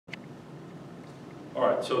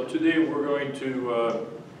Alright, so today we're going to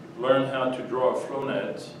learn how to draw a flow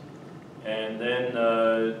net and then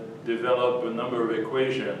develop a number of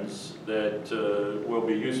equations that will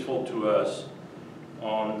be useful to us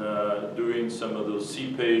on doing some of those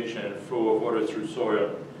seepage and flow of water through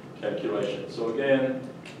soil calculations. So again,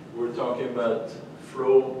 we're talking about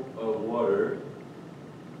flow of water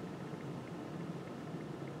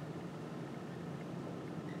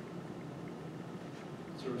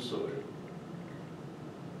through soil.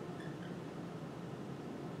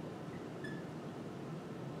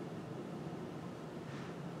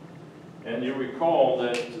 And you recall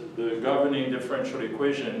that the governing differential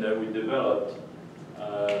equation that we developed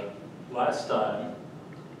last time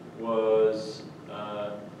was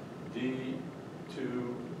d2ht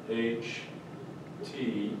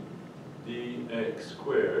dx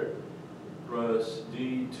squared plus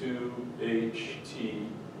d2ht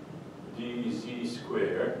dz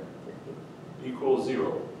squared equals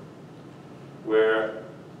 0, where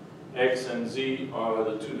x and z are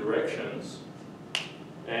the two directions,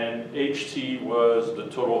 and ht was the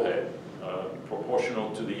total head,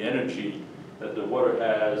 proportional to the energy that the water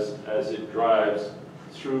has as it drives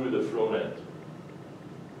through the flow net.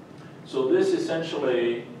 So this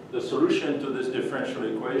essentially, the solution to this differential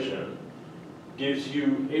equation gives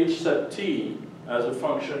you h sub t as a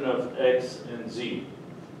function of x and z.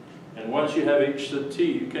 And once you have h sub t,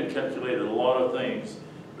 you can calculate a lot of things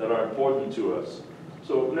that are important to us.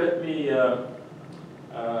 So let me, and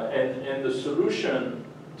the solution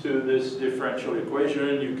to this differential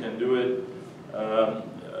equation, you can do it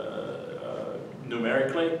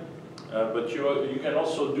numerically, but you can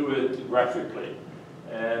also do it graphically.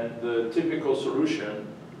 And the typical solution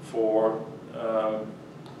for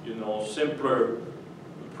simpler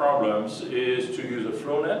problems is to use a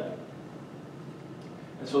flow net.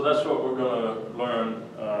 And so that's what we're going to learn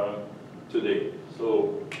today.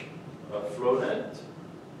 So a flow net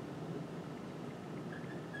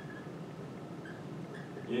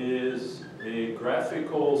is a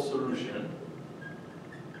graphical solution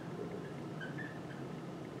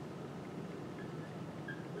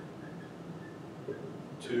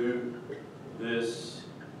to this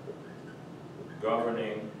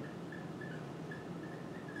governing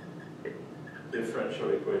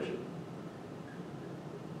differential equation.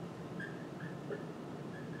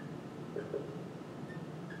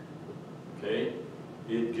 Okay,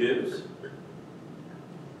 it gives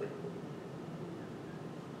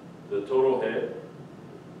the total head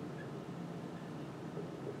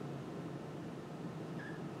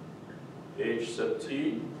h sub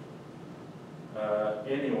t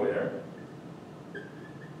anywhere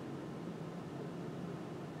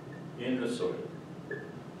in the soil.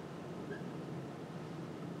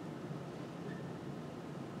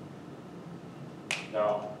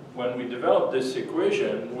 Now, when we developed this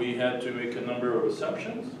equation, we had to make a number of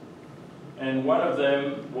assumptions, and one of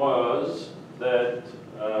them was that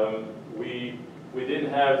we didn't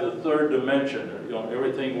have the third dimension.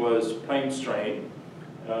 Everything was plane strain,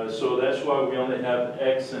 so that's why we only have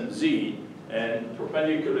x and z, and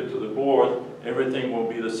perpendicular to the board, everything will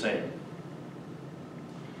be the same.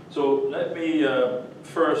 So let me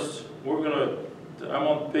first, I'm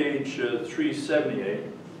on page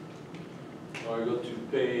 378. So I go to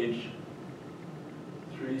page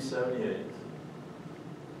 378,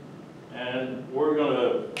 and we're going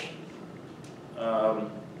to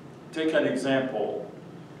take an example,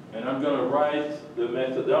 and I'm going to write the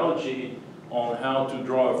methodology on how to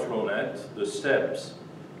draw a flow net, the steps,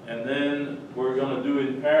 and then we're going to do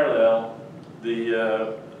in parallel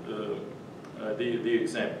the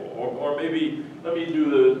example. Or maybe let me do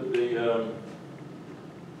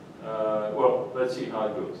well, let's see how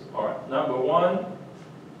it goes. All right, number one,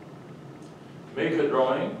 make a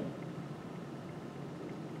drawing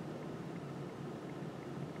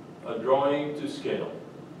to scale.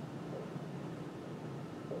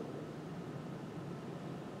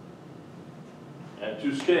 And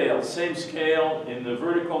to scale, same scale in the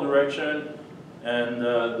vertical direction and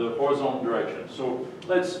the horizontal direction. So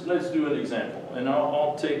let's do an example, and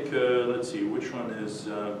I'll take let's see which one is.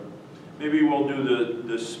 Maybe we'll do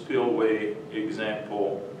the spillway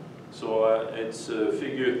example. So it's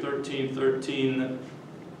figure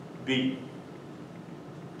 1313B.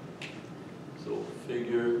 So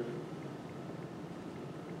figure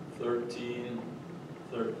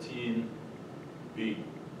 1313B.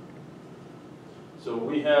 So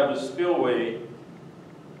we have a spillway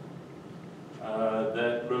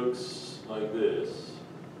that looks like this.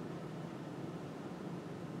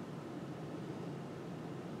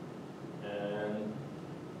 And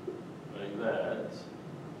like that.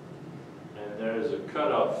 And there's a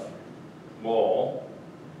cutoff wall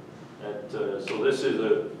So this is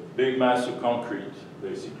a big mass of concrete,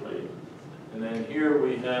 basically. And then here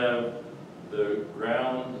we have the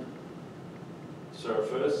ground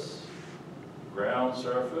surface,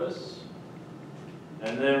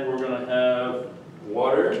 and then we're going to have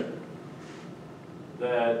water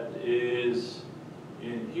that is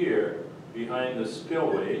in here behind the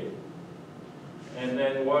spillway, and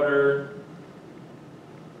then water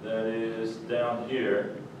that is down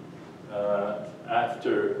here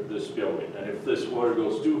after the spillway. And if this water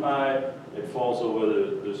goes too high, it falls over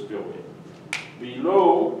the spillway.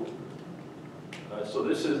 Below, so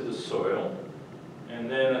this is the soil, and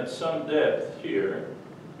then at some depth here,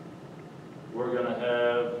 we're going to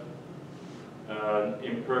have an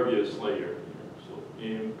impervious layer. So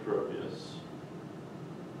impervious.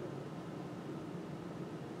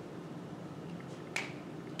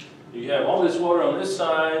 You have all this water on this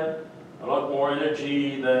side, a lot more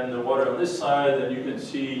energy than the water on this side, and you can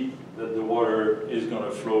see that the water is going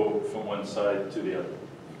to flow from one side to the other.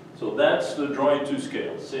 So that's the drawing to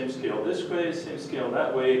scale. Same scale this way, same scale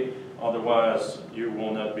that way, otherwise you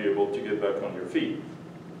will not be able to get back on your feet.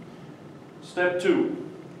 Step 2,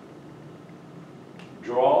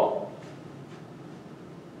 draw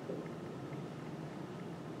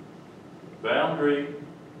boundary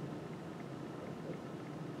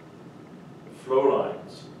flow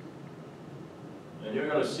lines. And you're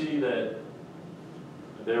going to see that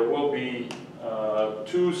there will be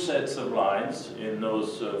 2 sets of lines in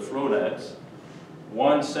those flow nets.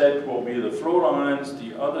 One set will be the flow lines,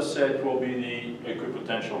 the other set will be the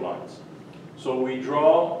equipotential lines. So we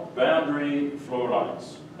draw boundary flow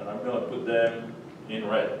lines, and I'm going to put them in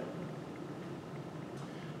red.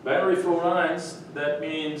 Boundary flow lines, that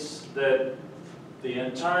means that the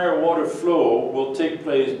entire water flow will take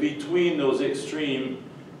place between those extreme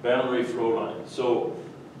boundary flow lines. So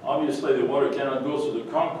obviously the water cannot go through the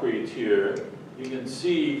concrete here. You can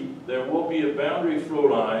see there will be a boundary flow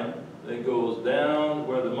line that goes down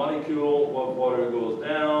where the molecule of water goes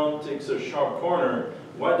down, takes a sharp corner.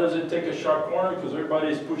 Why does it take a sharp corner? Because everybody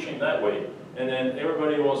is pushing that way. And then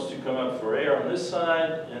everybody wants to come up for air on this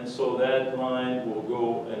side, and so that line will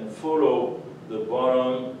go and follow the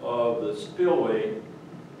bottom of the spillway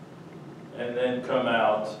and then come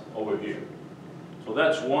out over here. So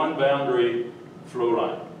that's one boundary flow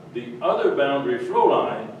line. The other boundary flow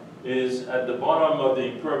line is at the bottom of the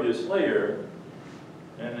impervious layer,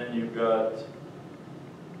 and then you've got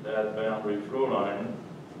that boundary flow line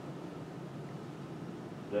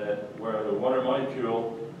that where the water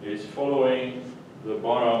molecule is following the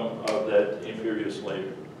bottom of that impervious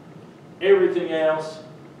layer. Everything else,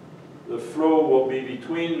 the flow will be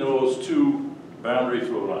between those 2 boundary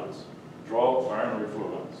flow lines. Draw boundary flow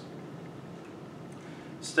lines.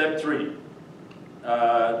 Step 3,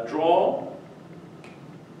 draw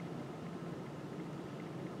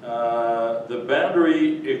the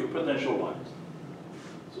boundary equipotential lines.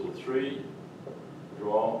 So 3,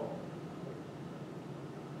 draw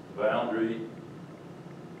boundary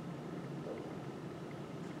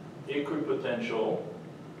equipotential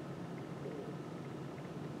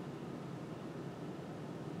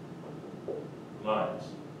lines.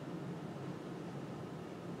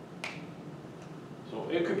 So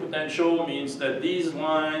equipotential means that these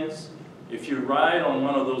lines, if you ride on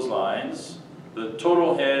one of those lines, the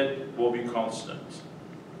total head will be constant.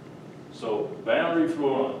 So boundary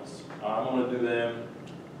flow lines, I'm going to do them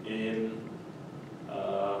in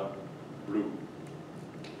blue.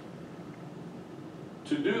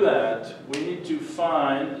 To do that, we need to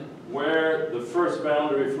find where the first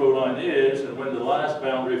boundary flow line is and when the last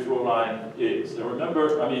boundary flow line is. Now remember,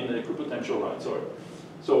 the equipotential line, sorry.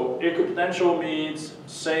 So equipotential means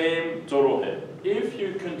same total head. If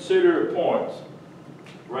you consider a point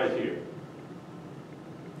right here,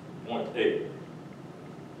 point A,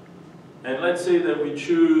 and let's say that we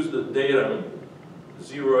choose the datum,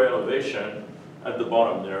 0 elevation, at the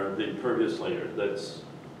bottom there, the impervious layer. That's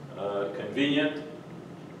convenient.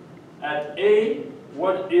 At A,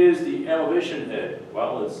 what is the elevation head?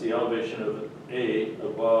 Well, it's the elevation of A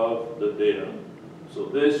above the datum. So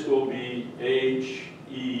this will be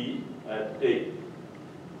HE at A.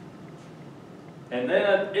 And then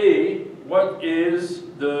at A, what is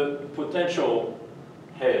the potential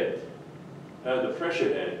head? The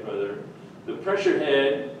pressure head, rather. The pressure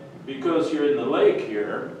head, because you're in the lake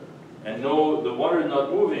here, and no, the water is not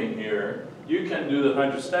moving here, you can do the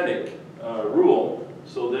hydrostatic rule.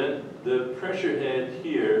 So then the pressure head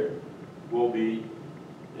here will be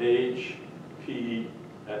HP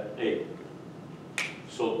at A.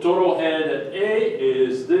 So total head at A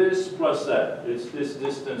is this plus that. It's this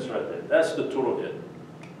distance right there. That's the total head.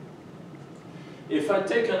 if I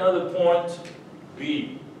take another point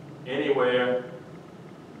B anywhere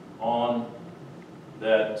on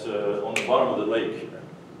that on the bottom of the lake,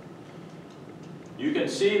 you can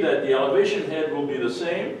see that the elevation head will be the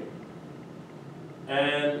same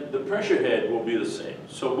and the pressure head will be the same.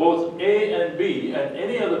 So both A and B and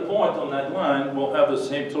any other point on that line will have the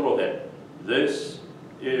same total head. This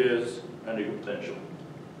is an equipotential.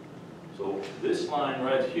 So this line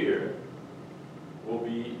right here will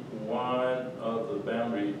be one of the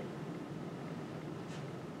boundary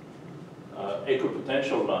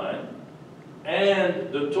equipotential line,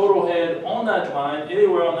 and the total head on that line,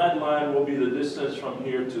 anywhere on that line, will be the distance from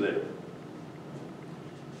here to there.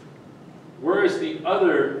 Whereas the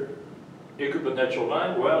other equipotential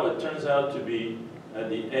line, well, it turns out to be at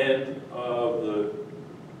the end of the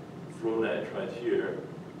flow net right here.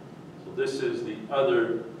 So this is the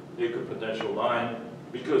other equipotential line,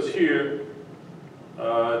 because here,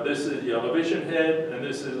 this is the elevation head and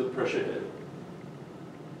this is the pressure head.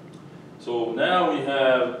 So now we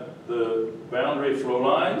have the boundary flow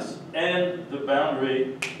lines and the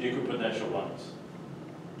boundary equipotential lines.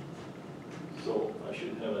 So I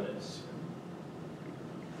should have an S.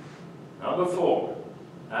 Number 4,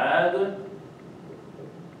 add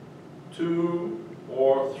 2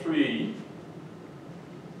 or 3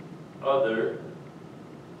 other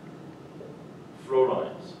flow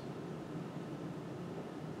lines.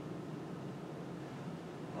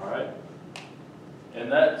 All right?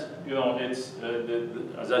 And that, you know, it's,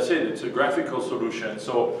 as I said, it's a graphical solution,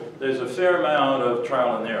 so there's a fair amount of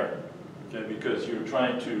trial and error, okay, because you're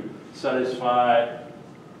trying to satisfy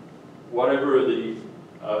whatever the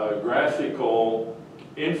graphical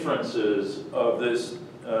inferences of this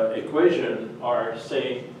equation are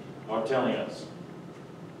telling us.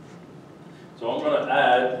 So I'm going to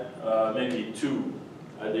add maybe 2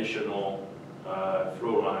 additional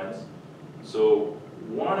flow lines. So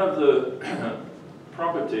one of the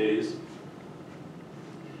properties,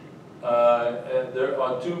 there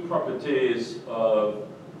are 2 properties of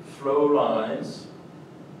flow lines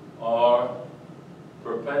are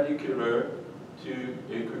perpendicular to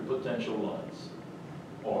equipotential lines,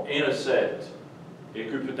 or intersect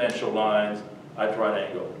equipotential lines at right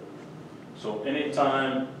angle. So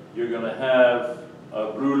anytime you're going to have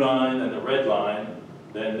a blue line and a red line,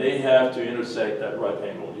 then they have to intersect at right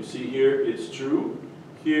angle. You see here, it's true.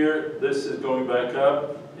 Here, this is going back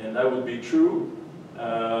up, and that would be true,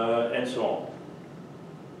 and so on.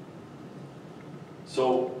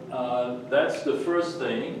 So that's the first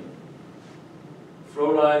thing.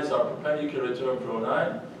 Flow lines are perpendicular to a flow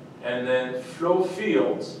line, and then flow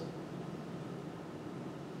fields,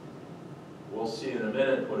 we'll see in a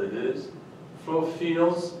minute what it is. Flow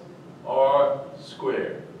fields are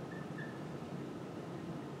square.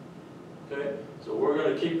 Okay, so we're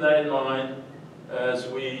going to keep that in mind as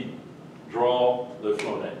we draw the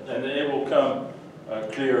flow net, and then it will come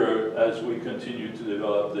clearer as we continue to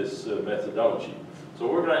develop this methodology. So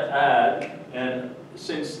we're going to add, and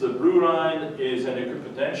since the blue line is an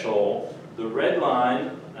equipotential, the red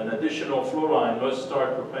line, an additional flow line, must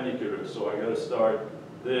start perpendicular. So I got to start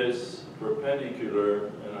this perpendicular,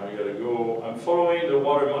 and I got to go, I'm following the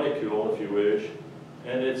water molecule, if you wish,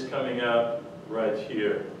 and it's coming up right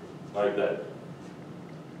here, like that.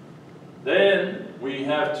 Then we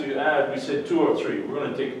have to add, we said 2 or 3, we're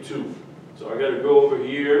going to take 2. So I got to go over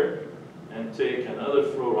here and take another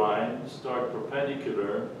flow line, start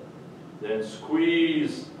perpendicular, then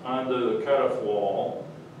squeeze under the cutoff wall,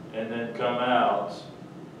 and then come out,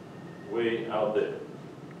 way out there.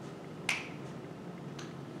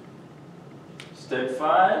 Step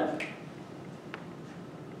 5,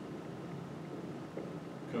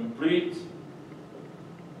 complete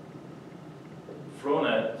flow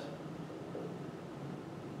net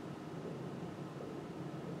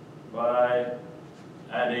by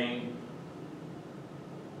adding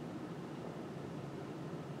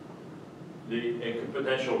the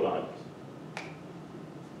equipotential lines.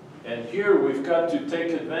 And here we've got to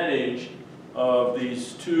take advantage of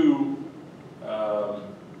these 2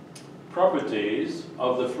 properties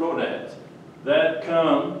of the flow net that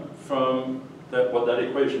come from what that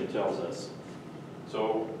equation tells us.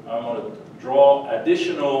 So I'm going to draw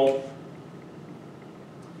additional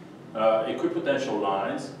equipotential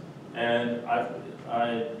lines, and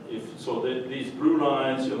these blue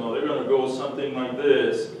lines, you know, they're going to go something like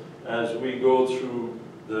this as we go through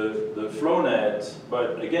the flow net.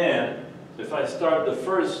 But again, if I start the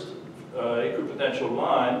first equipotential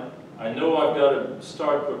line, I know I've got to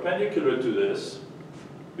start perpendicular to this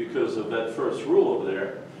because of that first rule over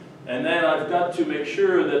there. And then I've got to make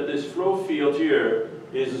sure that this flow field here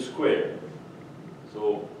is a square.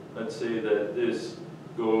 So let's say that this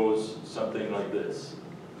goes something like this.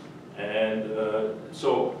 And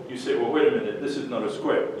so you say, well, wait a minute, this is not a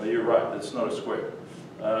square. Well, you're right, it's not a square.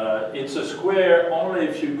 It's a square only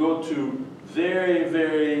if you go to very,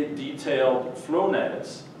 very detailed flow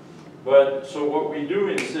nets. But so what we do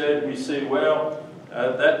instead, we say, well,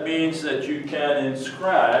 that means that you can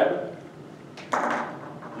inscribe a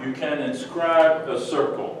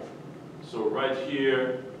circle. So right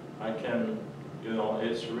here, I can,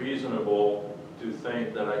 it's reasonable to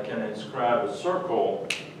think that I can inscribe a circle,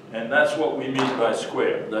 and that's what we mean by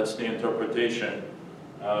square. That's the interpretation.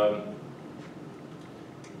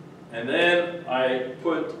 And then I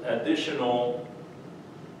put additional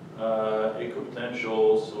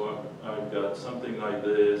equipotentials, so I've got something like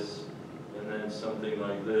this, and then something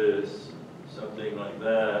like this, something like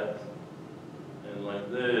that, and like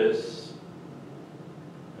this,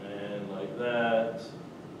 and like that,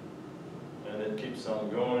 and it keeps on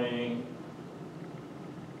going.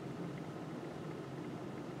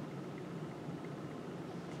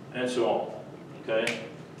 And so on, okay?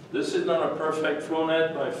 This is not a perfect flow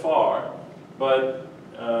net by far, but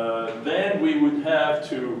then we would have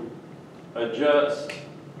to adjust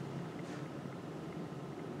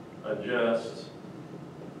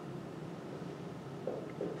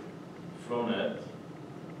flow net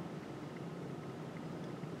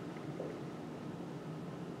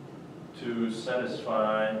to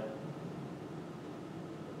satisfy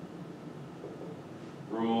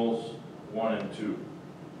rules 1 and 2.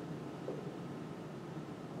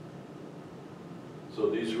 So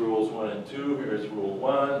these rules 1 and 2, here's rule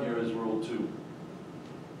 1, here is rule 2.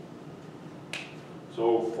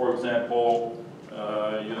 So for example,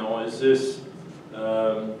 is this,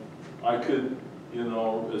 I could,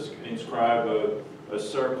 inscribe a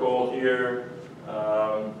circle here.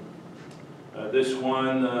 This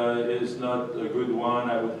one is not a good one.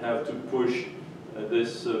 I would have to push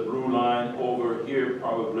this blue line over here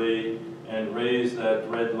probably and raise that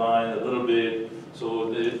red line a little bit.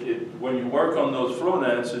 So when you work on those flow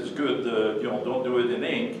nets, it's good, don't do it in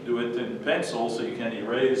ink, do it in pencil so you can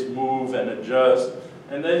erase, move, and adjust.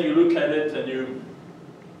 And then you look at it and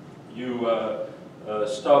you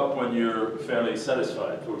stop when you're fairly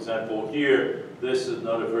satisfied. For example, here, this is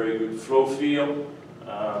not a very good flow field,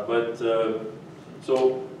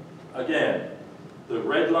 so again, the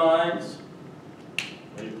red lines,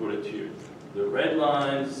 let me put it here, the red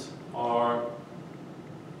lines are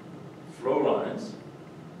flow lines,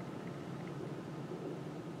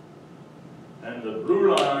 and the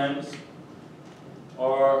blue lines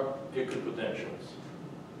are equipotentials.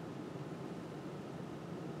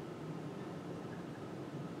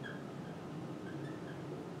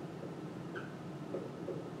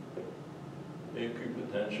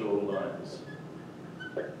 Equipotential lines.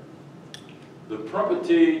 The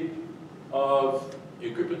property of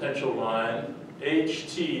equipotential line,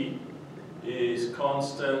 HT, is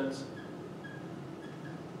constant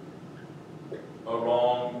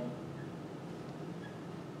along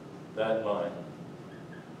that line.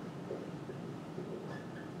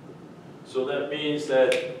 So that means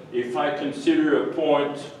that if I consider a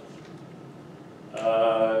point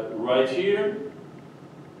right here,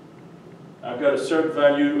 I've got a certain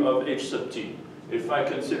value of h sub t. If I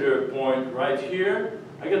consider a point right here,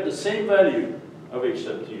 I get the same value of h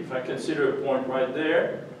sub t. If I consider a point right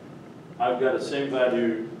there, I've got the same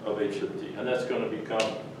value of h sub t. And that's going to become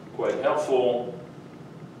quite helpful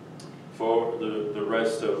for the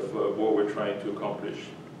rest of what we're trying to accomplish.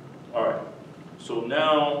 All right, so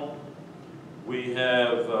now we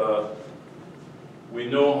have, we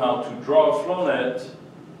know how to draw a flow net.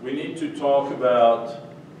 We need to talk about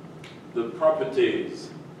the properties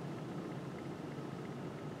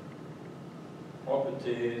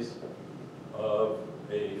of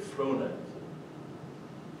a flow net.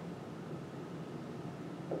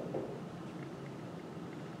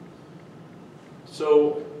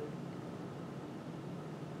 So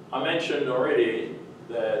I mentioned already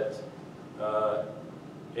that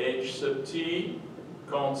h sub t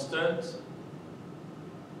constant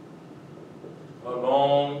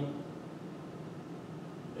along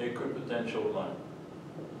equipotential line.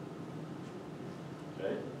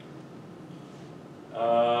 Okay.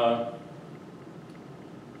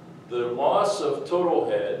 The loss of total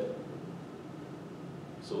head,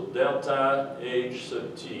 so delta h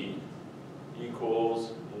sub t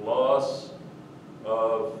equals loss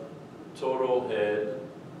of total head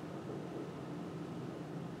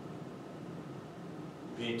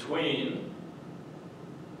between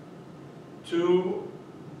two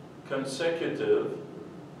consecutive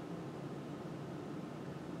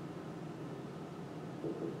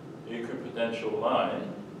equipotential line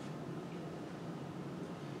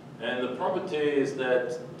And the property is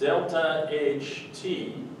that delta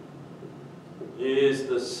HT is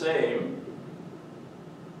the same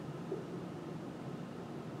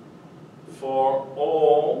for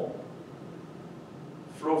all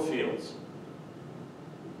flow fields.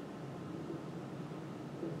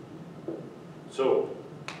 So,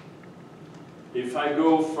 if I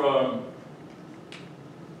go from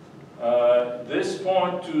this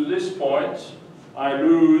point to this point, I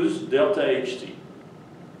lose delta HT.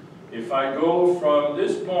 If I go from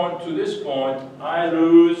this point to this point, I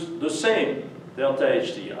lose the same delta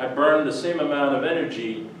HT. I burn the same amount of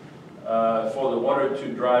energy for the water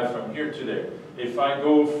to drive from here to there. If I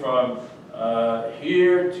go from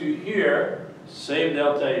here to here, same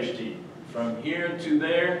delta HT. From here to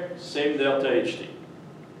there, same delta HT.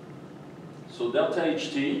 So delta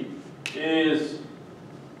HT is,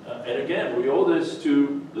 and again, we owe this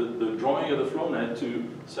to the drawing of the flow net to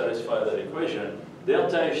satisfy that equation.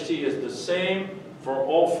 Delta HT is the same for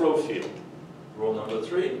all flow field. Rule number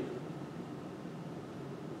 3.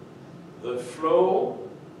 The flow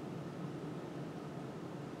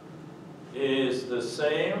is the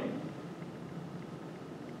same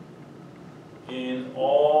in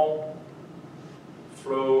all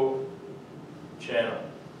flow channel.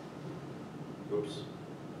 Oops.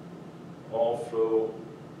 All flow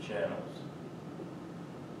channels.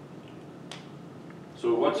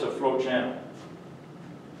 So what's a flow channel?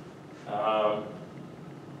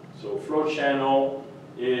 So flow channel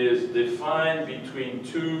is defined between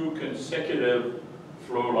two consecutive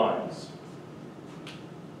flow lines.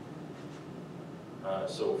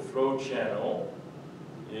 So flow channel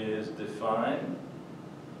is defined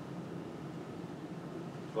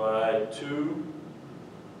by two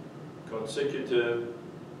consecutive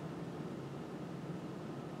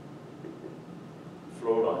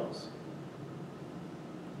flow lines.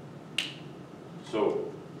 So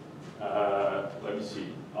let me see.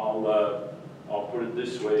 I'll put it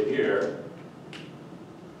this way here.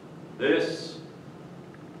 This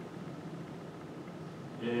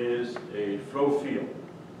is a flow field.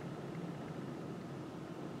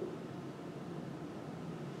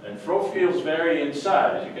 And flow fields vary in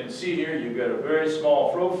size. You can see here you've got a very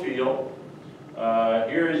small flow field.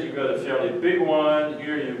 Here you've got a fairly big one.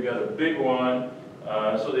 Here you've got a big one.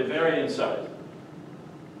 So they vary in size.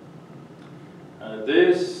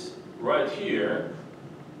 This right here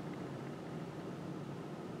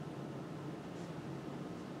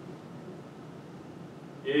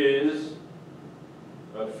is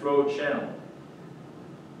a flow channel.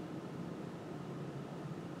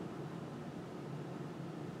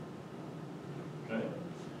 Okay.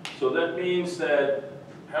 So that means that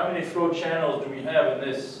how many flow channels do we have in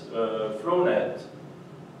this flow net?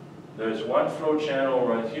 There's one flow channel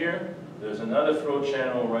right here, there's another flow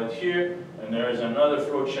channel right here, and there is another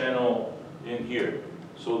flow channel in here.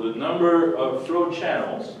 So the number of flow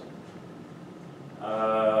channels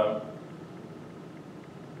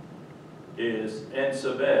is N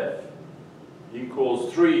sub F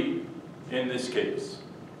equals 3 in this case.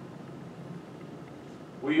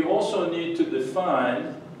 We also need to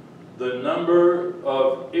define the number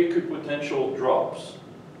of equipotential drops.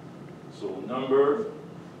 So number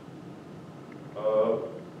of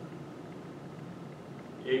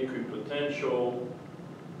equipotential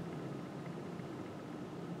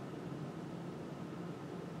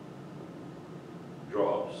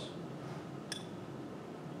drops.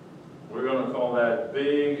 We're going to call that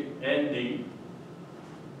big ND.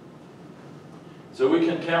 So we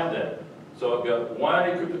can count that. So I've got one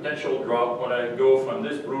equipotential drop when I go from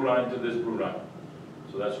this blue line to this blue line.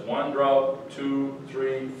 So that's one drop, 2,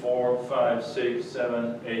 3, 4, 5, 6,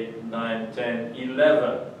 7, 8, 9, 10,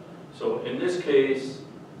 11. So in this case,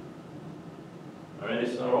 I mean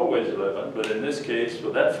it's not always 11, but in this case, for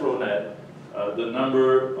that flow net, the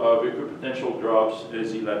number of equipotential drops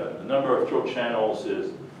is 11. The number of flow channels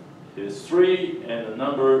is 3, and the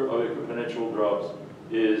number of equipotential drops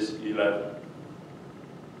is 11.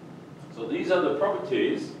 So these are the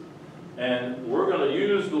properties, and we're going to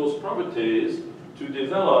use those properties to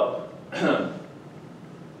develop a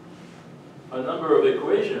number of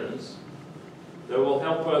equations that will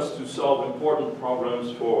help us to solve important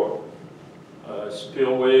problems for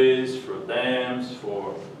spillways, for dams,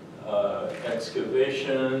 for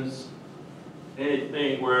excavations,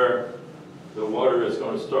 anything where the water is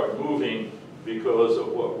going to start moving because of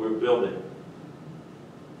what we're building.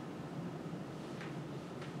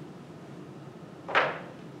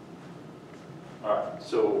 Alright,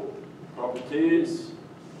 so properties.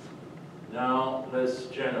 Now let's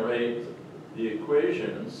generate the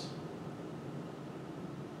equations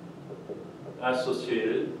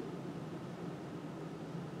associated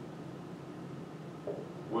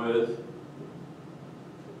with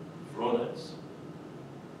flow nets.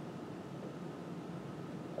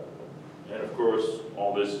 And of course,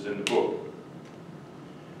 all this is in the book.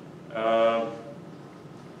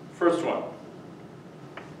 First one,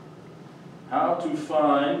 how to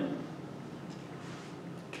find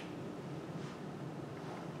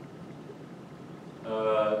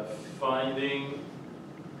finding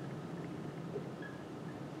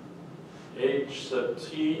H sub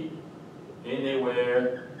t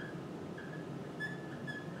anywhere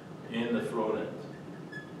in the flow net.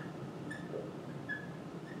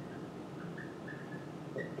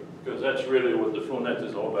 Because that's really what the flow net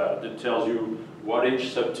is all about. It tells you what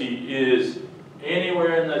H sub t is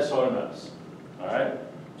anywhere in that soil mass. All right?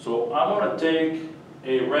 So I'm going to take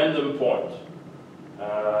a random point.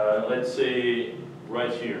 Let's say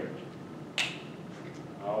right here.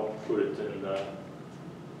 I'll put it in a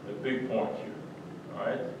big point here. All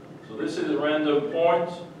right? So this is a random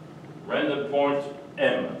point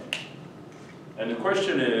M. And the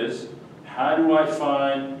question is, how do I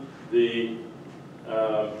find the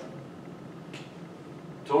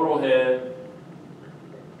total head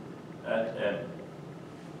at M?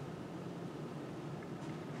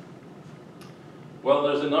 Well,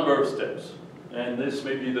 there's a number of steps, and this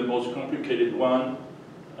may be the most complicated one,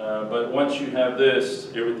 but once you have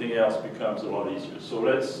this, everything else becomes a lot easier. So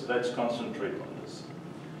let's concentrate on this.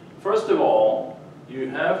 First of all, you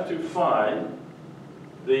have to find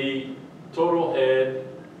the total head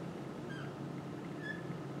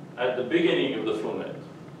at the beginning of the flow net.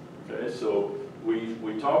 Okay, so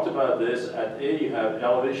we talked about this. At A, you have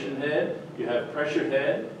elevation head, you have pressure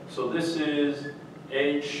head. So this is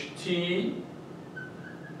HT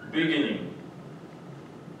beginning.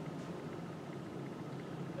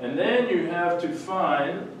 And then you have to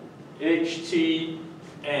find HTN.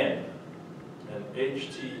 And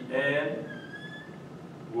HTN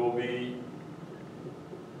will be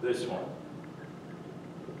this one.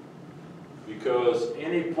 Because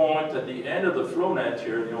any point at the end of the flow net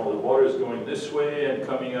here, you know, the water is going this way and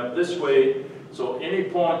coming up this way. So any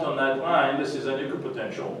point on that line, this is an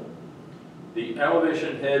equipotential. The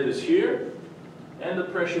elevation head is here, and the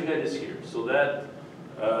pressure head is here. So that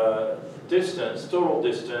distance, total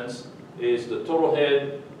distance, is the total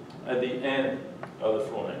head at the end of the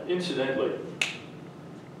flow net. Incidentally,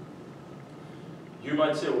 you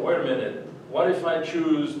might say, well, wait a minute, what if I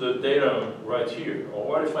choose the datum right here? Or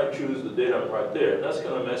what if I choose the datum right there? That's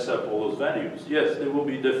going to mess up all those values. Yes, they will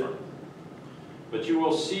be different. But you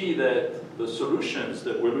will see that the solutions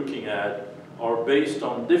that we're looking at are based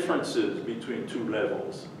on differences between two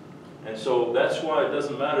levels. And so that's why it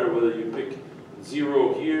doesn't matter whether you pick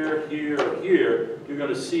 0 here, here, or here. You're going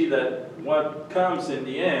to see that what comes in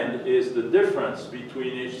the end is the difference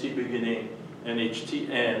between HT beginning and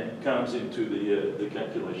HTN comes into the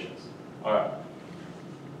calculations. All right.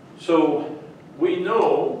 So we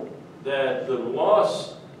know that the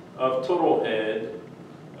loss of total head,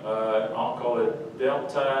 I'll call it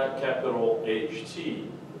delta capital HT,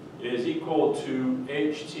 is equal to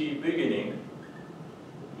HT beginning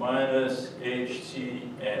minus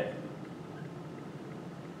HTN.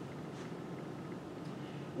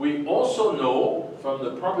 We also know from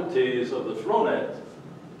the properties of the flow net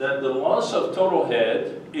that the loss of total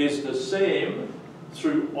head is the same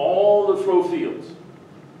through all the flow fields.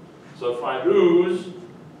 So if I lose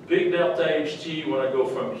big delta HT when I go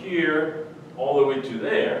from here all the way to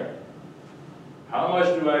there, how much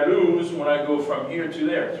do I lose when I go from here to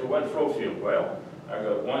there through one flow field? Well, I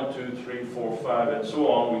got 1, 2, 3, 4, 5, and so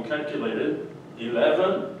on. We calculated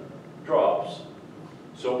 11 drops.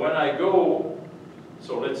 So when I go,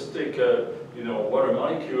 so let's take a water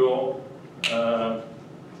molecule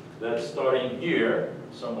that's starting here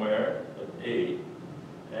somewhere at A,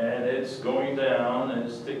 and it's going down and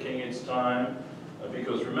it's taking its time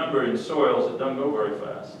because remember in soils it doesn't go very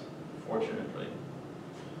fast, fortunately.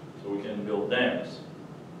 So we can build dams.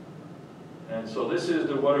 And so this is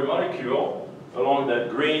the water molecule along that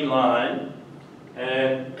green line,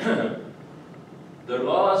 and the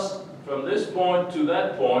loss from this point to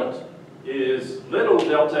that point is little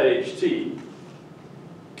delta HT,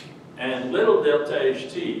 and little delta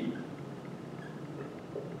HT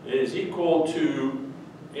is equal to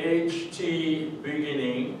HT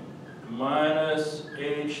beginning minus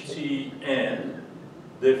HTN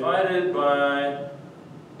divided by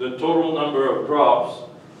the total number of drops,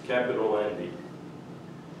 capital ND.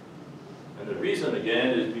 And the reason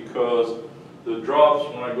again is because the drops,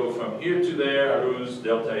 when I go from here to there, I lose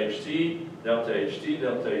delta HT, delta HT,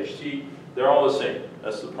 delta HT. They're all the same.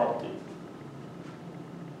 That's the property.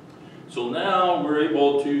 So now we're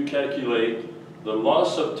able to calculate the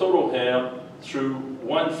loss of total head through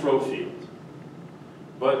one flow field.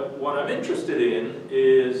 But what I'm interested in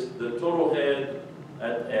is the total head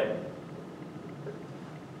at M.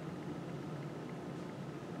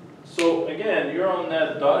 So again, you're on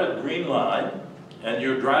that dotted green line, and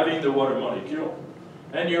you're driving the water molecule,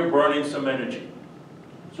 and you're burning some energy.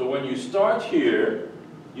 So when you start here,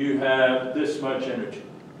 you have this much energy.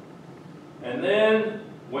 And then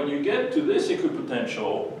when you get to this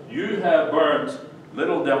equipotential, you have burnt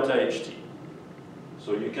little delta HT.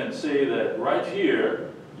 So you can say that right here,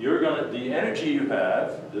 the energy you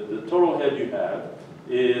have, the total head you have,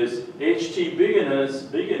 is HT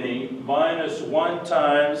beginning minus 1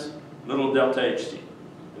 times little delta HT.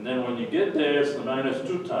 And then when you get there, it's minus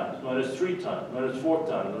 2 times, minus 3 times, minus 4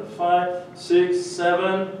 times, minus 5, 6,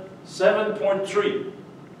 7, 7.3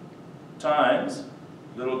 times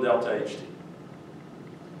little delta HT.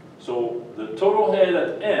 So the total head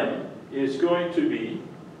at M is going to be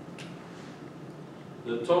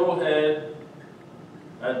the total head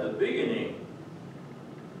at the beginning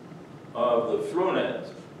of the flow net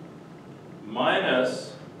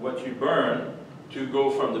minus what you burn to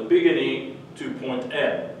go from the beginning to point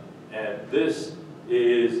M. And this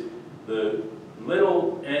is the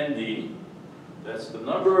little nd, that's the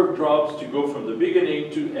number of drops to go from the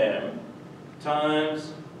beginning to M,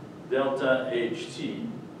 times delta HT,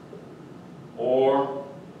 or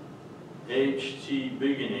HT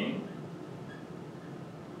beginning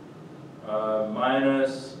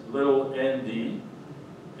minus little nd,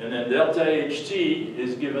 and then delta HT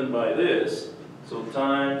is given by this, so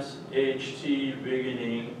times HT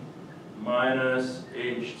beginning minus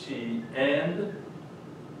HT end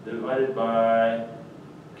divided by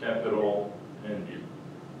capital ND.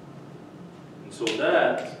 And so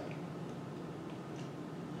that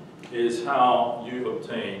is how you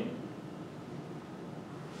obtain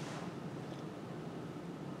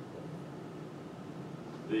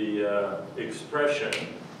the expression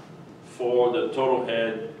for the total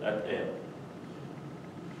head at M.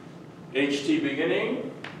 HT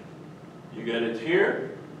beginning, you get it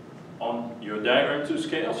here on your diagram to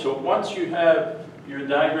scale. So once you have your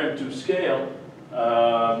diagram to scale,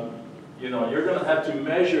 you're going to have to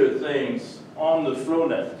measure things on the flow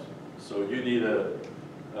net. So you need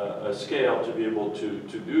a scale to be able to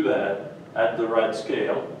do that at the right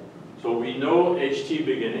scale. So we know HT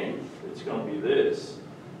beginning, it's going to be this.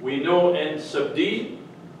 We know N sub D,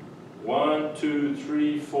 1, 2,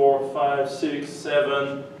 3, 4, 5, 6,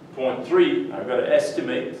 7.3. I've got to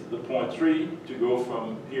estimate the 0.3 to go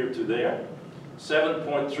from here to there.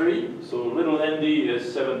 7.3, so little nd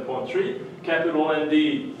is 7.3. Capital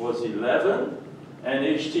ND was 11, and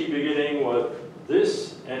HT beginning was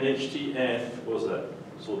this, and HT end was that.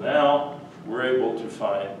 So now we're able to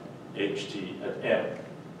find HT at M.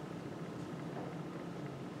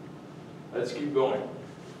 Let's keep going.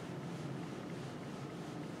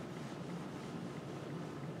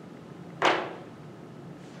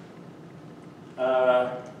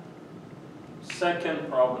 Second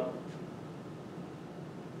problem.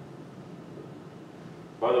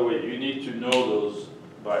 By the way, you need to know those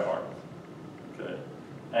by heart, okay?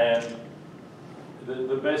 And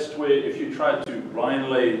the best way, if you try to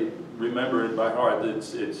blindly remember it by heart,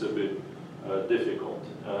 it's a bit difficult.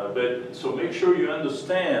 So make sure you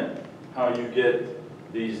understand how you get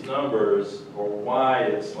these numbers or why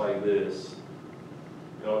it's like this.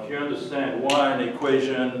 If you understand why an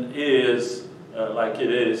equation is like it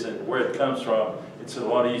is and where it comes from, it's a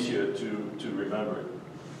lot easier to remember it.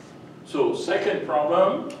 So second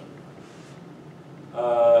problem,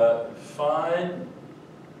 find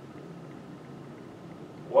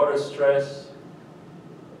water stress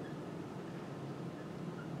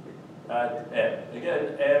at M.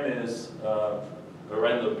 Again, M is a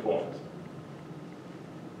random point.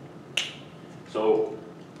 So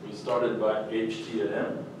we started by HT at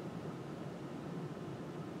M.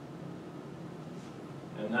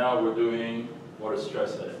 And now we're doing water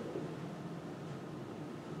stress at M.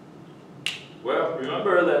 Well,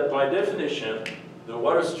 remember that by definition, the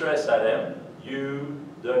water stress at M,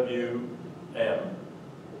 UWM,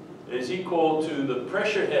 is equal to the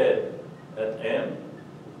pressure head at M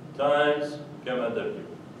times gamma W.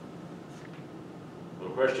 The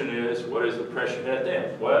question is, what is the pressure head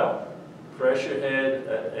at M? Well, pressure head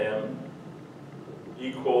at M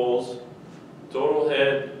equals total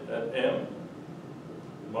head at M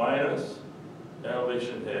minus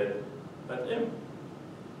elevation head at M.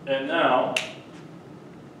 And now,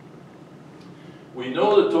 we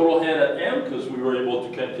know the total head at M because we were able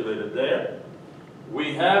to calculate it there.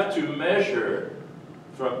 We have to measure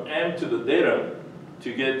from M to the datum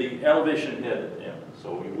to get the elevation head at M.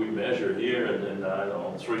 So we measure here and then, I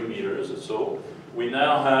don't know, 3 meters or so. We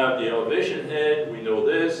now have the elevation head, we know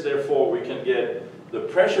this, therefore we can get the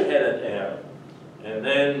pressure head at M, and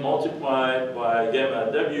then multiply by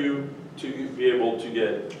gamma W to be able to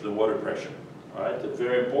get the water pressure. All right, that's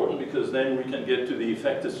very important because then we can get to the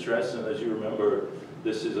effective stress, and as you remember,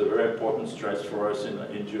 this is a very important stress for us in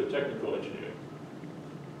geotechnical engineering.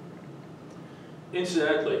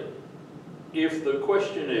 Incidentally, if the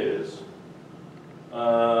question is,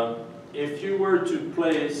 if you were to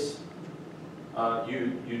place,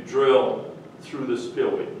 you drill through the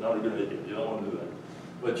spillway, not a good idea, you don't want to do that.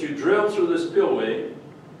 But you drill through the spillway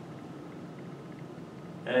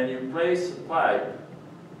and you place a pipe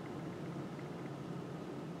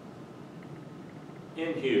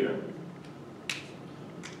in here.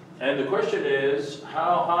 And the question is,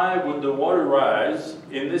 how high would the water rise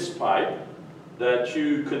in this pipe that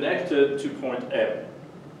you connected to point M?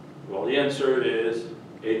 Well, the answer is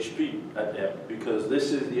HP at M, because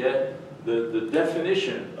this is the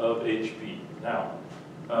definition of HP. Now,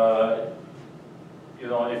 you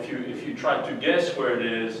know, if you try to guess where it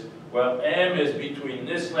is, well, M is between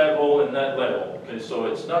this level and that level. Okay, so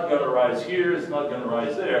it's not going to rise here, it's not going to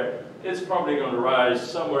rise there. It's probably going to rise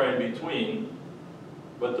somewhere in between.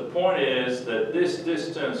 But the point is that this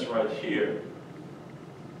distance right here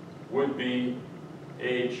would be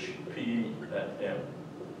HP at M.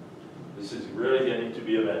 This is really getting to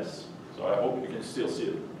be a mess. So I hope you can still see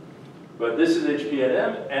it. But this is HP at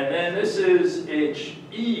M, and then this is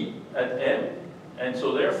HE at M. And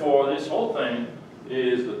so therefore, this whole thing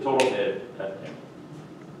is the total head at M.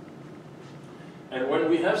 And when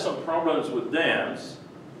we have some problems with dams,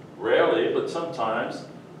 rarely, but sometimes,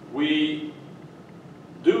 we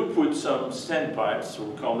do put some standpipes, so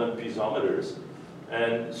we call them piezometers,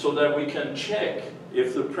 and so that we can check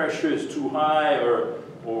if the pressure is too high or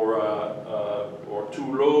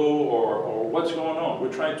too low or what's going on.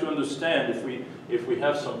 We're trying to understand if we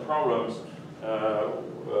have some problems,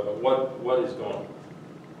 what is going on.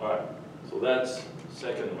 All right, so that's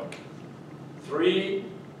second one. 3.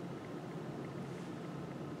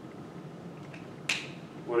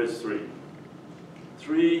 What is 3?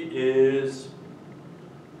 3 is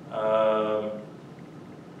the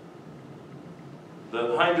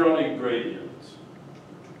hydraulic gradient.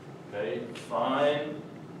 Okay, find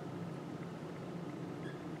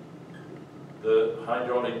the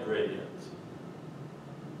hydraulic gradient.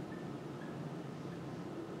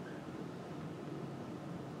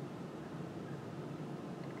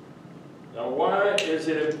 Now, why is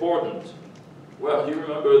it important? Well, you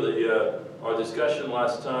remember our discussion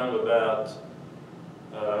last time about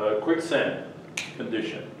quicksand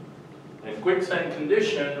condition. And quicksand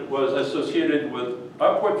condition was associated with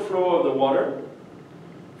upward flow of the water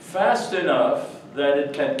fast enough that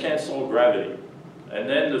it can cancel gravity. And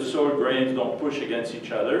then the soil grains don't push against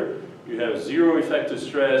each other. You have zero effective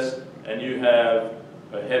stress, and you have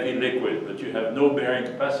a heavy liquid, but you have no bearing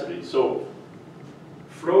capacity. So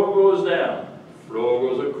flow goes down, flow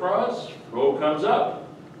goes across, flow comes up.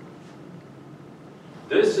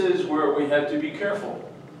 This is where we have to be careful,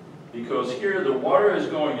 because here the water is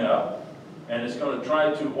going up, and it's going to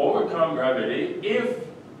try to overcome gravity if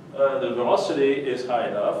the velocity is high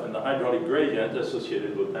enough, and the hydraulic gradient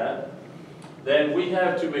associated with that. Then we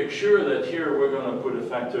have to make sure that here we're going to put a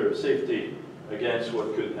factor of safety against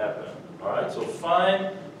what could happen. All right, so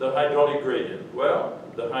find the hydraulic gradient. Well,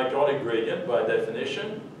 the hydraulic gradient, by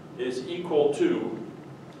definition, is equal to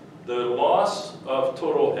the loss of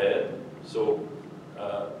total head, so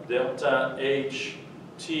delta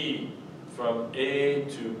HT from A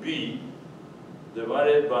to B,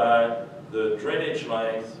 divided by the drainage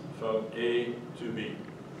length from A to B.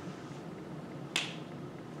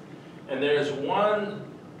 And there's one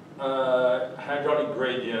hydraulic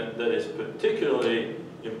gradient that is particularly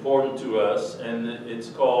important to us, and it's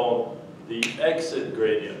called the exit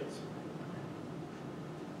gradient.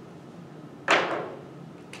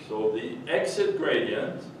 So the exit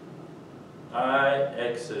gradient, I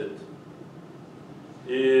exit,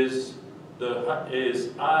 is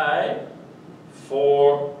I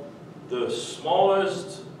for the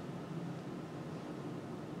smallest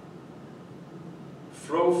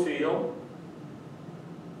flow field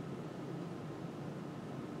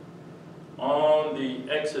on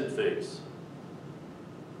the exit face.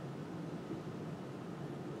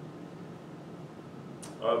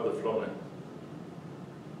 Of the flow length.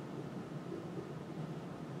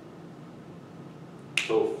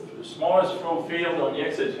 So the smallest flow field on the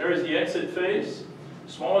exit, here is the exit face.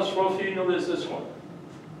 Smallest flow field is this one.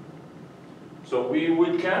 So we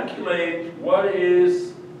would calculate what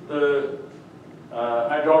is the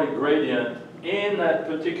hydraulic gradient in that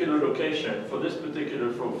particular location for this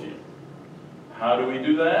particular flow field. How do we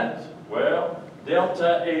do that? Well,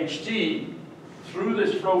 delta HT through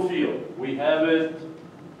this flow field, we have it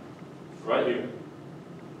right here.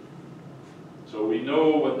 So we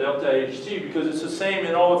know what delta HT, because it's the same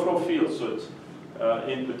in all the flow fields, so it's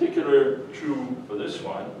in particular true for this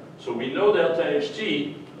one. So we know delta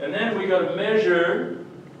HT, and then we got to measure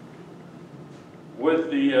with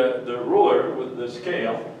the ruler, with the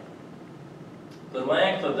scale, the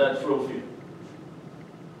length of that flow field.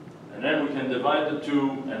 And then we can divide the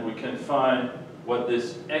two, and we can find what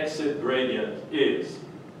this exit gradient is.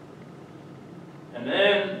 And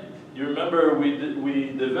then, you remember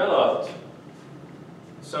we developed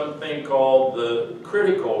something called the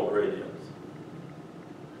critical gradient.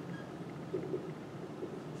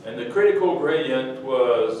 And the critical gradient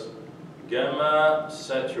was gamma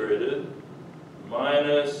saturated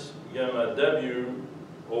minus gamma W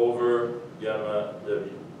over gamma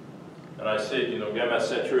W. And I said, you know, gamma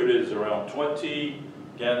saturated is around 20,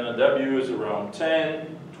 gamma W is around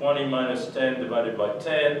 10, 20 minus 10 divided by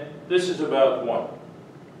 10, this is about 1.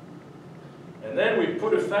 And then we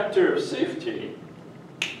put a factor of safety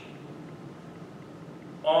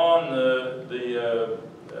on the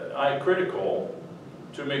I critical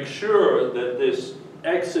to make sure that this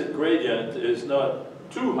exit gradient is not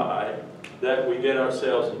too high that we get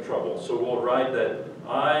ourselves in trouble. So we'll write that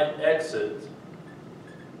I exit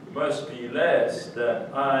must be less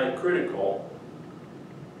than I critical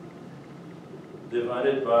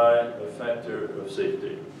divided by a factor of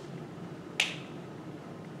safety.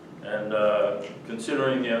 And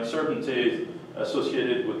considering the uncertainties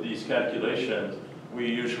associated with these calculations, we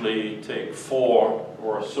usually take 4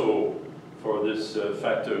 or so for this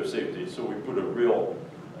factor of safety. So we put a real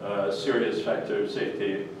serious factor of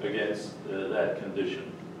safety against that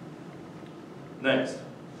condition. Next.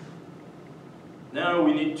 Now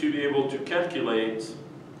we need to be able to calculate,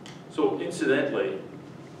 so incidentally,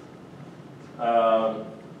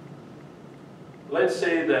 let's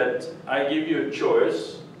say that I give you a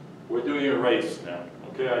choice. We're doing a race now,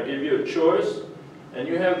 okay? I give you a choice, and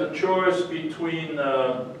you have the choice between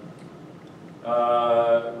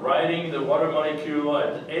writing the water molecule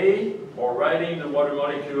at A or writing the water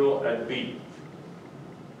molecule at B.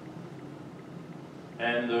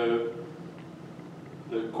 And the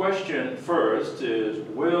question first is,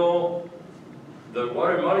 will the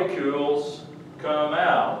water molecules come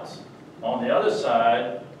out on the other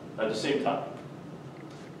side at the same time?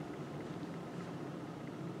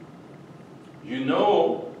 You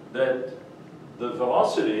know that the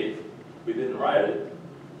velocity, we didn't write it,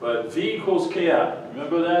 but V equals Ki.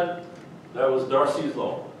 Remember that? That was Darcy's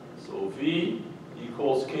law. So V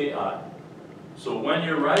equals Ki. So when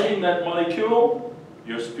you're writing that molecule,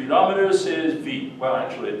 your speedometer says V. Well,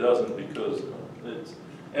 actually it doesn't, because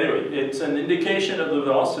it's an indication of the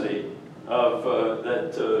velocity of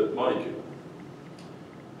that molecule.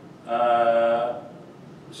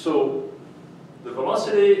 So the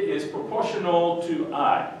velocity is proportional to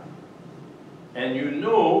I. And you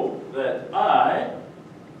know that I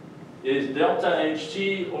is delta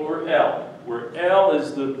HT over L, where L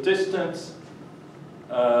is the distance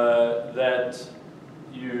that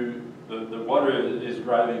the water is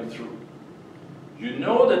driving through. You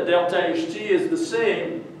know that delta HT is the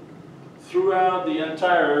same throughout the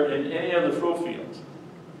entire, in any of the flow fields.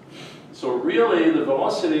 So really the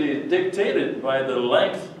velocity is dictated by the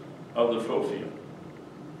length of the flow field.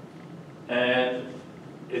 And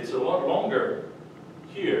it's a lot longer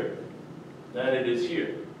here than it is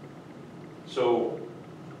here. So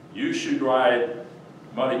you should write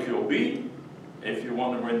molecule B if you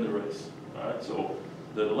want to win the race. All right, so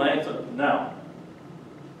the length of, now,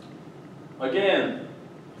 again,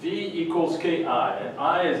 V equals Ki, and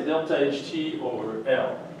I is delta HT over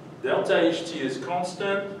L. Delta HT is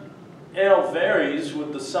constant, L varies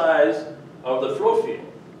with the size of the flow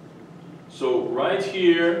field. So right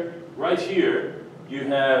here, you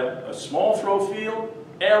have a small flow field,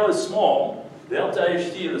 L is small, delta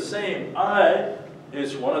HT is the same, I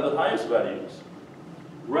is one of the highest values.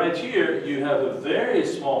 Right here, you have a very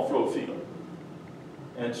small flow field.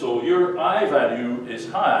 And so your I value is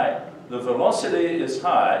high, the velocity is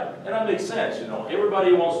high, and that makes sense, you know.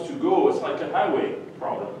 Everybody wants to go, it's like a highway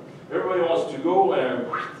problem. Everybody wants to go and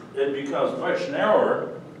it becomes much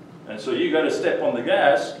narrower, and so you got to step on the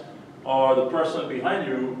gas, or the person behind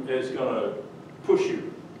you is going to push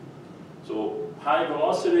you. So high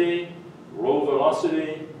velocity, low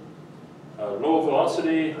velocity,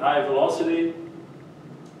 high velocity.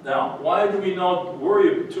 Now, why do we not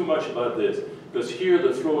worry too much about this? Because here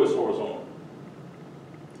the flow is horizontal.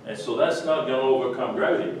 And so that's not going to overcome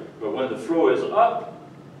gravity. But when the flow is up,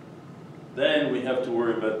 then we have to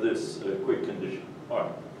worry about this quick condition. All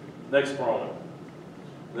right, next problem.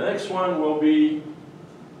 The next one will be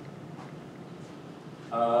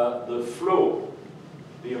the flow,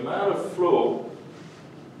 the amount of flow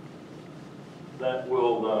that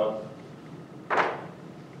will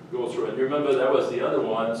go through. And you remember that was the other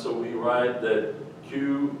one, so we write that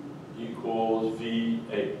Q equals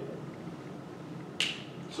VA.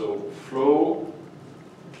 So flow,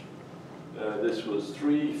 this was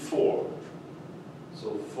 3, 4.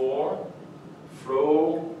 So 4,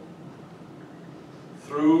 flow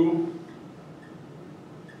through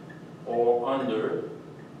or under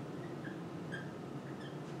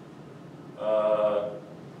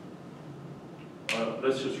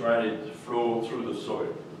let's just write it, flow through the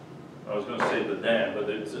soil. I was going to say the dam, but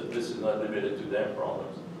this is not limited to dam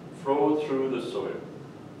problems. Flow through the soil.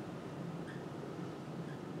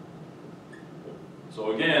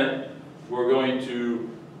 So again, we're going to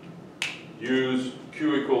use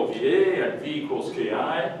Q equals VA and V equals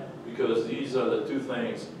KI, because these are the two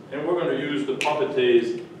things. And we're going to use the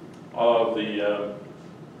properties of the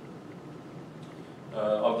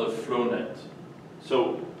flow net.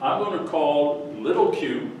 So I'm going to call little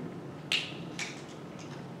q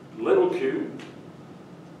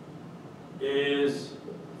is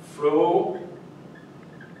flow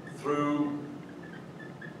through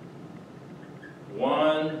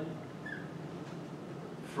one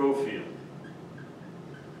flow field.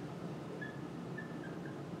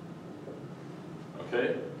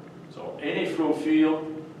 Okay? So any flow field,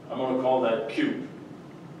 I'm going to call that Q.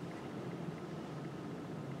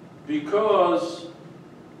 Because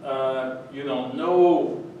you don't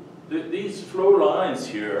know, these flow lines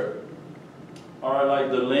here are like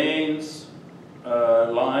the lanes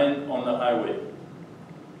line on the highway.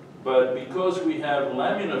 But because we have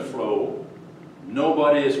laminar flow,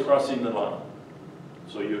 nobody is crossing the line.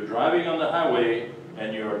 So you're driving on the highway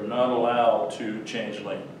and you're not allowed to change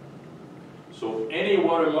lane. So any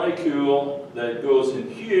water molecule that goes in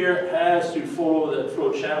here has to follow that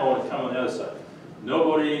flow channel and come on the other side.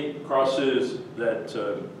 Nobody crosses that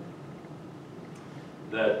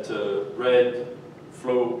red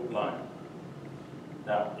flow line.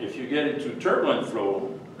 Now, if you get into turbulent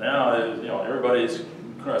flow, now everybody's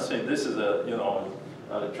crossing. This is a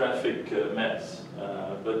traffic mess.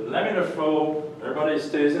 But laminar flow, everybody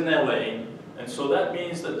stays in their lane, and so that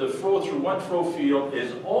means that the flow through one flow field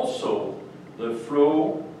is also the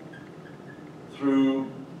flow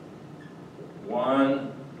through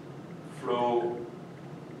one flow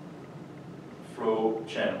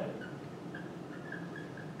channel.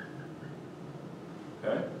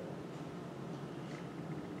 Okay?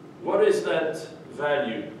 What is that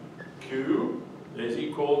value? Q is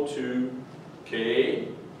equal to K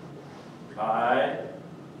I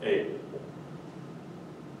A.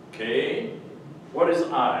 K, what is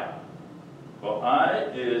I? Well, I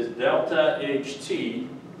is delta HT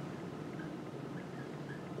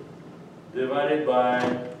divided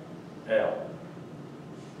by L.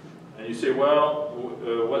 And you say, well,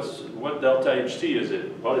 what delta HT is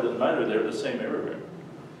it? Well, it doesn't matter, they're the same everywhere.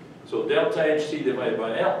 So delta HT divided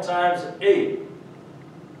by L times A.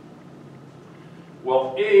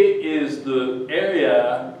 Well, A is the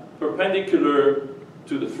area perpendicular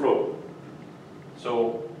to the flow.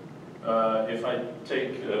 So if I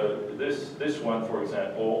take this one, for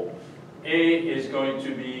example, A is going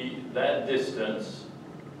to be that distance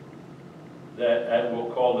that we'll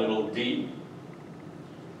call little d,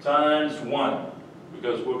 times 1,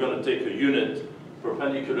 because we're going to take a unit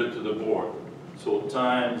perpendicular to the board. So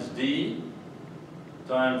times d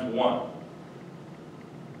times 1.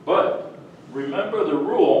 But remember the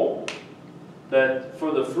rule that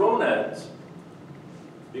for the flow net,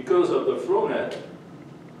 because of the flow net,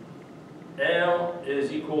 L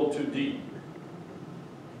is equal to d.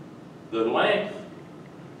 The length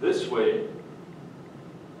this way,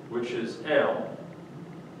 which is L,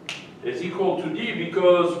 is equal to d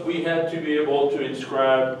because we had to be able to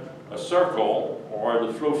inscribe a circle, or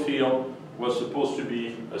the flow field was supposed to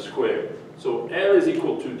be a square. So L is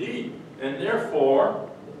equal to d, and therefore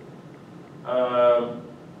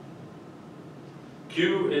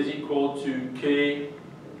Q is equal to K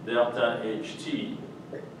delta HT,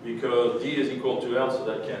 because d is equal to L, so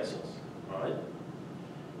that cancels. All right?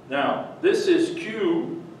 Now, this is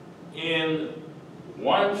Q in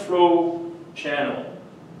one flow channel.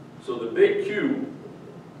 So the big Q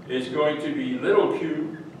is going to be little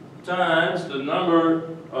q times the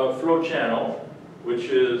number of flow channel, which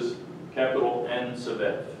is capital N sub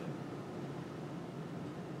F.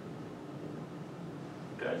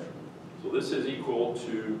 Okay? So So this is equal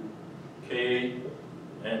to K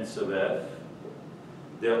n sub f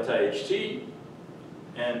delta ht,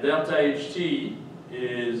 and delta ht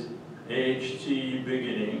is ht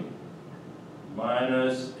beginning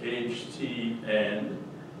minus ht end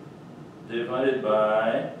divided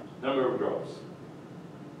by number of drops,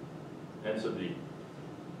 n sub d.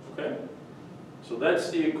 Okay? So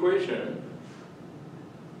that's the equation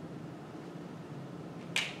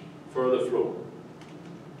for the flow.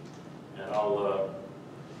 And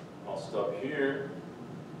I'll stop here.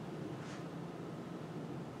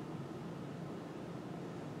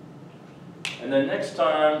 And then next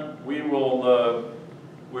time we will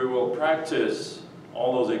practice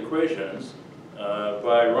all those equations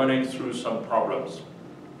by running through some problems.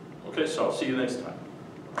 Okay, so I'll see you next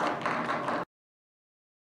time.